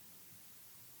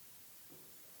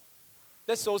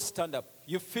 Let's all stand up.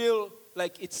 You feel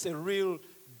like it's a real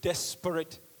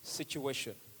desperate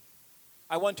situation.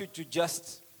 I want you to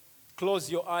just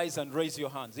close your eyes and raise your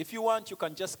hands. If you want, you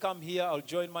can just come here. I'll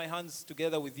join my hands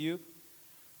together with you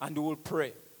and we will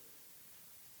pray.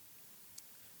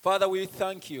 Father, we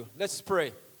thank you. Let's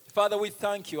pray. Father, we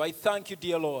thank you. I thank you,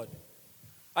 dear Lord.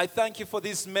 I thank you for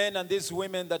these men and these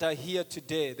women that are here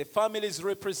today. The families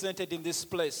represented in this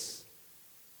place.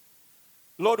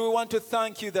 Lord, we want to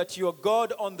thank you that you are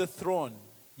God on the throne.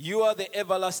 You are the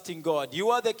everlasting God. You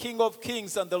are the King of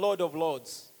Kings and the Lord of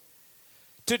Lords.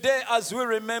 Today, as we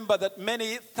remember that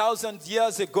many thousand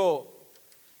years ago,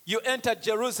 you entered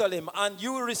Jerusalem and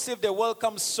you received a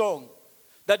welcome song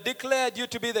that declared you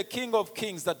to be the King of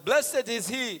Kings, that blessed is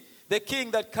he, the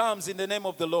King that comes in the name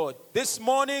of the Lord. This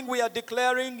morning we are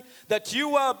declaring that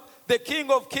you are the King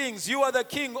of Kings. You are the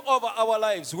King over our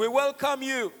lives. We welcome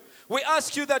you. We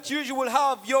ask you that you will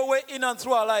have your way in and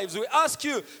through our lives. We ask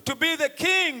you to be the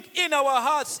King in our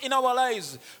hearts, in our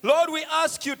lives. Lord, we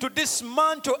ask you to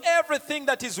dismantle everything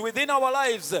that is within our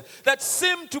lives that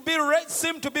seem to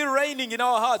be reigning in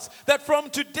our hearts. That from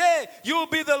today, you'll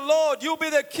be the Lord, you'll be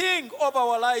the King of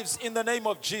our lives in the name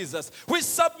of Jesus. We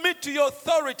submit to your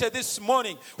authority this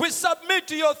morning. We submit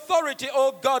to your authority,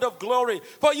 O God of glory.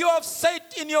 For you have said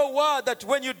in your word that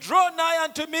when you draw nigh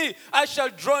unto me, I shall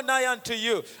draw nigh unto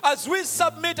you. As we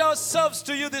submit ourselves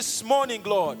to you this morning,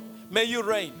 Lord, may you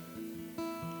reign.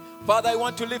 Father, I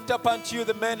want to lift up unto you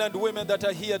the men and women that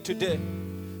are here today.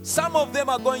 Some of them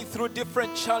are going through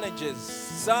different challenges.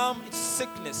 Some, it's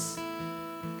sickness.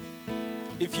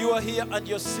 If you are here and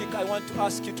you're sick, I want to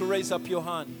ask you to raise up your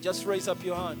hand. Just raise up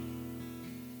your hand.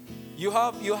 You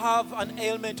have an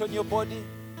ailment on your body.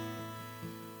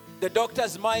 The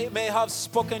doctors may have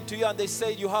spoken to you and they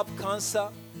say you have cancer,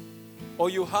 or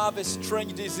you have a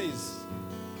strange disease.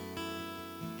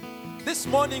 This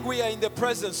morning we are in the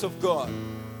presence of God.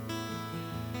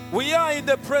 We are in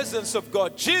the presence of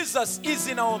God. Jesus is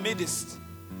in our midst.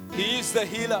 He is the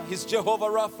healer. He's Jehovah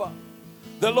Rapha.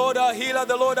 The Lord our healer,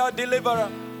 the Lord our deliverer.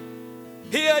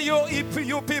 Hear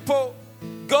you people.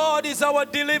 God is our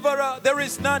deliverer. There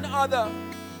is none other.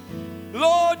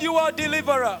 Lord, you are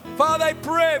deliverer. Father, I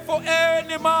pray for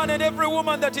any man and every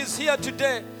woman that is here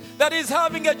today that is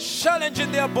having a challenge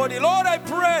in their body. Lord, I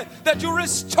pray that you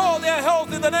restore their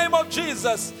health in the name of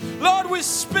Jesus. Lord, we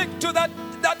speak to that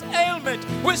ailment.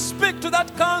 We speak to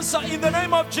that cancer in the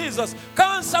name of Jesus.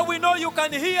 Cancer, we know you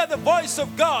can hear the voice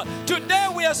of God. Today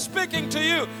we are speaking to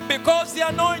you because the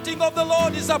anointing of the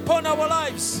Lord is upon our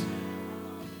lives.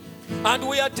 And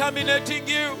we are terminating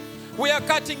you. We are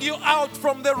cutting you out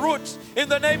from the root in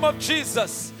the name of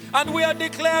Jesus. And we are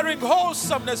declaring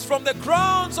wholesomeness from the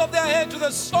crowns of their head to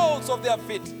the soles of their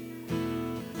feet.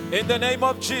 In the name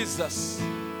of Jesus.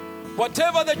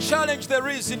 Whatever the challenge there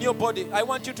is in your body, I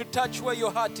want you to touch where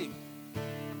you're hurting.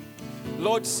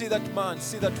 Lord, see that man,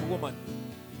 see that woman.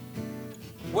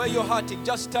 Where you're hurting,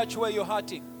 just touch where you're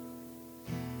hurting.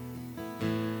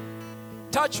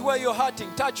 Touch where you're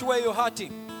hurting, touch where you're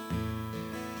hurting.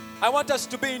 I want us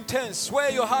to be intense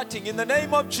where you're hurting in the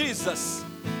name of Jesus.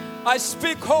 I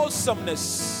speak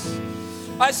wholesomeness.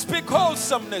 I speak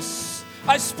wholesomeness.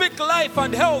 I speak life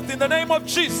and health in the name of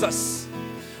Jesus.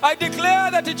 I declare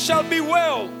that it shall be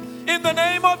well in the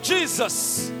name of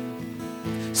Jesus.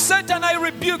 Satan, I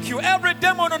rebuke you. Every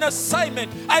demon on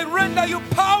assignment, I render you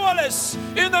powerless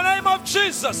in the name of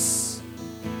Jesus.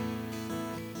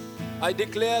 I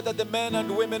declare that the men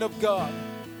and women of God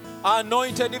are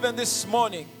anointed even this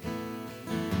morning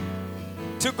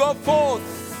to go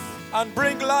forth and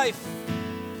bring life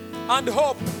and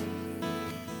hope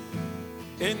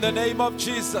in the name of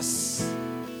Jesus.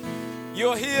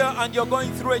 You're here and you're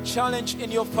going through a challenge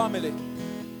in your family.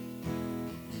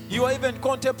 You are even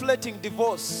contemplating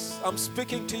divorce. I'm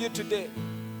speaking to you today.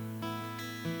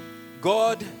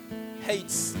 God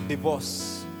hates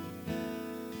divorce.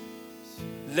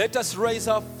 Let us raise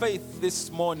our faith this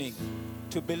morning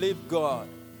to believe God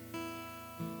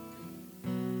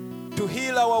to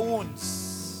heal our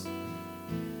wounds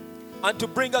and to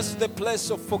bring us to the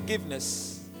place of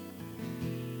forgiveness.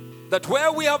 That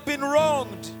where we have been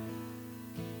wronged,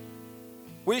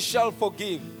 we shall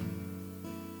forgive.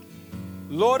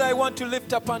 Lord, I want to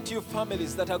lift up unto you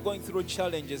families that are going through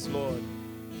challenges, Lord.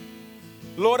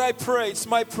 Lord, I pray, it's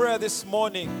my prayer this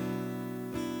morning.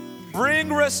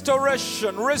 Bring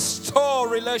restoration, restore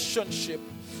relationship.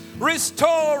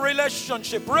 Restore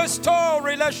relationship, restore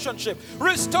relationship,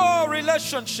 restore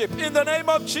relationship in the name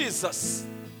of Jesus.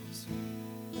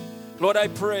 Lord, I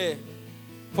pray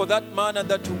for that man and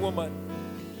that woman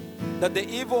that the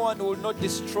evil one will not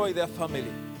destroy their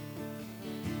family.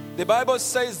 The Bible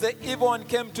says the evil one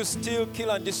came to steal, kill,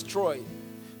 and destroy.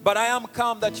 But I am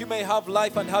come that you may have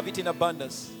life and have it in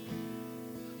abundance.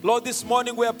 Lord, this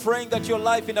morning we are praying that your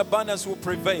life in abundance will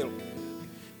prevail.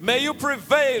 May you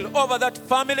prevail over that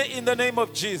family in the name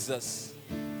of Jesus.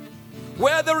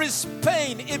 Where there is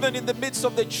pain, even in the midst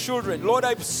of the children, Lord,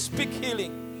 I speak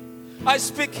healing. I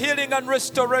speak healing and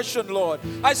restoration, Lord.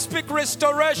 I speak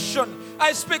restoration.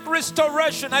 I speak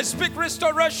restoration. I speak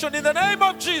restoration in the name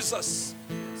of Jesus.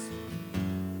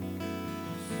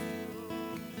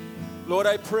 Lord,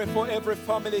 I pray for every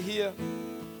family here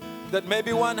that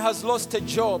maybe one has lost a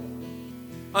job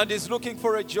and is looking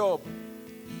for a job.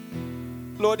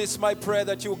 Lord, it's my prayer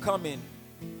that you come in.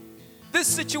 This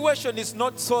situation is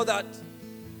not so that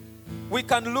we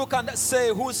can look and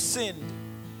say who sinned.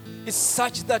 It's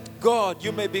such that God,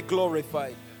 you may be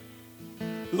glorified.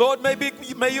 Lord, may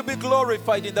you be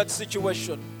glorified in that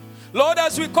situation. Lord,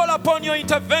 as we call upon your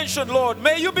intervention, Lord,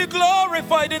 may you be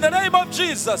glorified in the name of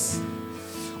Jesus.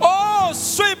 Oh,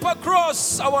 sweep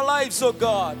across our lives, oh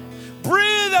God.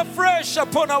 Breathe afresh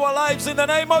upon our lives in the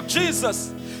name of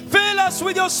Jesus. Fill us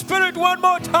with your spirit one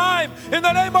more time in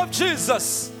the name of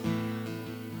Jesus.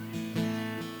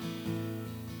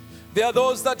 There are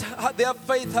those that their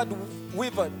faith had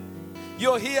wavered.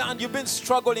 You're here and you've been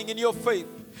struggling in your faith.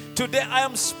 Today I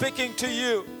am speaking to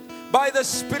you by the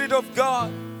Spirit of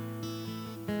God.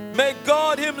 May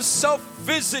God himself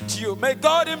visit you. May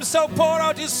God himself pour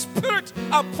out his Spirit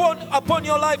upon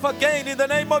your life again in the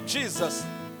name of Jesus.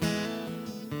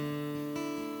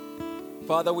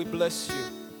 Father, we bless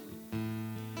you.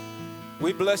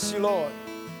 We bless you, Lord.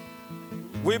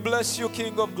 We bless you,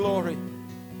 King of glory.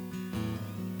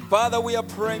 Father, we are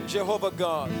praying, Jehovah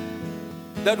God,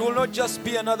 that will not just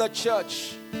be another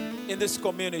church in this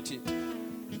community,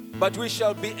 but we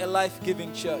shall be a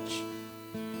life-giving church.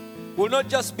 We'll not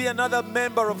just be another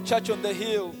member of Church on the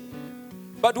Hill,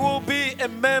 but we'll be a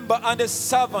member and a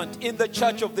servant in the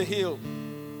Church of the Hill.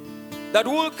 that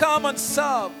we'll come and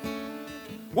serve.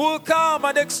 We'll come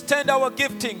and extend our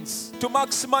giftings to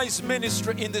maximize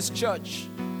ministry in this church.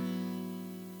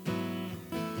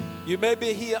 You may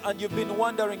be here and you've been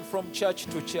wandering from church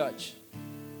to church.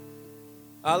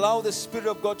 Allow the Spirit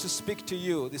of God to speak to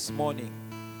you this morning.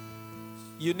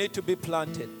 You need to be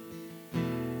planted.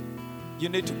 You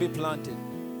need to be planted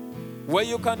where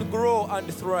you can grow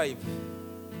and thrive.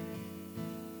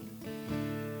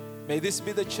 May this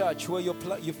be the church where you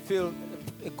feel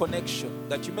a connection,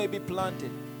 that you may be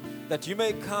planted, that you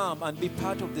may come and be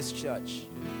part of this church,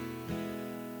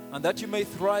 and that you may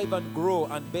thrive and grow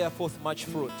and bear forth much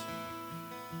fruit.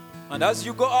 And as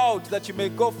you go out, that you may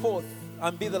go forth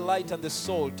and be the light and the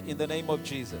salt in the name of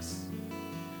Jesus.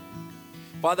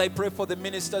 Father, I pray for the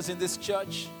ministers in this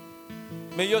church.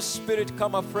 May your Spirit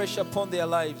come afresh upon their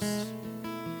lives.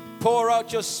 Pour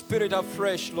out your Spirit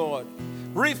afresh, Lord.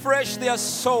 Refresh their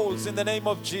souls in the name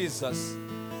of Jesus,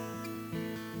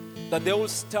 that they will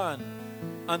stand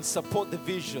and support the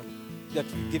vision that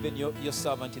you've given your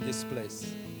servant in this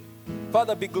place.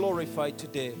 Father, be glorified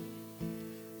today.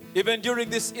 Even during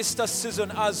this Easter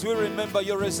season, as we remember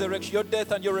your resurrection, your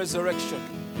death and your resurrection,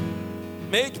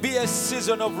 may it be a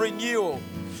season of renewal.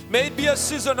 May it be a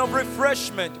season of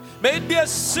refreshment. May it be a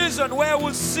season where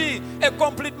we'll see a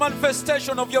complete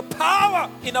manifestation of your power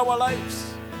in our lives.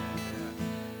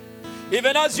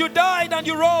 Even as you died and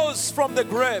you rose from the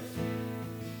grave,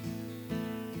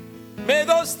 may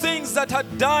those things that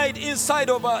had died inside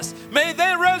of us, may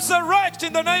they resurrect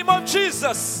in the name of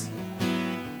Jesus.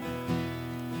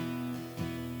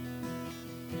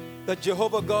 That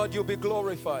Jehovah God, you'll be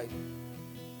glorified.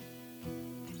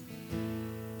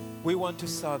 We want to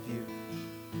serve you.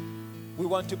 We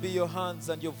want to be your hands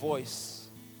and your voice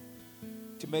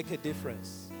to make a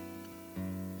difference.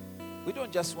 We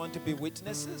don't just want to be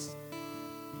witnesses.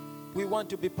 We want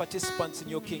to be participants in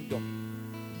your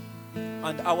kingdom.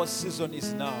 And our season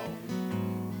is now.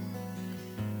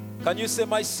 Can you say,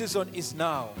 my season is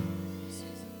now?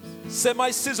 Say,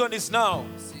 my season is now.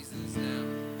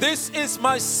 This is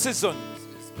my season.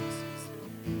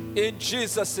 In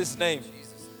Jesus' name.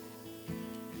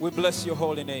 We bless your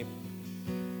holy name.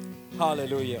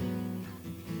 Hallelujah.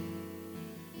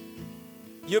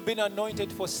 You've been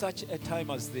anointed for such a time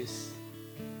as this.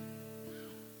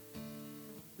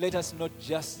 Let us not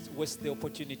just waste the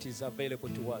opportunities available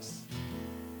to us.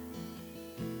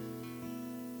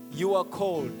 You are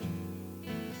called.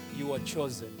 You are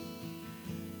chosen.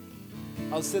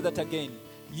 I'll say that again.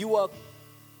 You are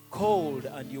called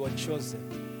and you are chosen.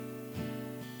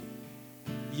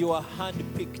 You are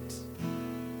handpicked.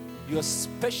 You are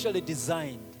specially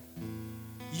designed.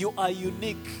 You are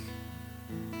unique.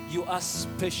 You are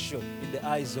special in the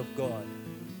eyes of God.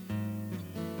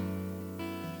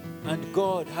 And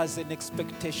God has an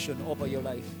expectation over your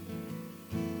life.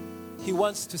 He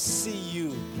wants to see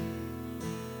you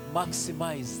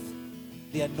maximize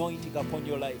the anointing upon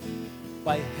your life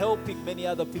by helping many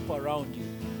other people around you.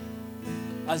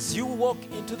 As you walk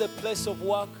into the place of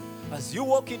work, as you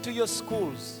walk into your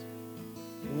schools,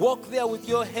 walk there with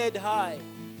your head high,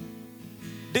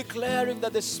 declaring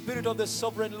that the Spirit of the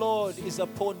Sovereign Lord is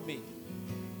upon me.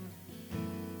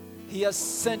 He has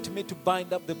sent me to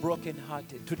bind up the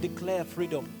brokenhearted, to declare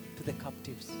freedom to the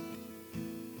captives.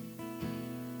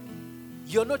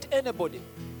 You're not anybody.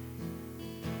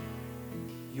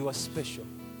 You are special.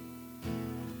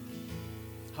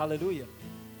 Hallelujah.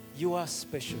 You are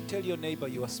special. Tell your neighbor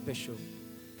you are special.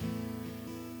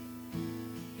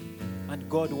 And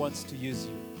God wants to use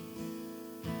you.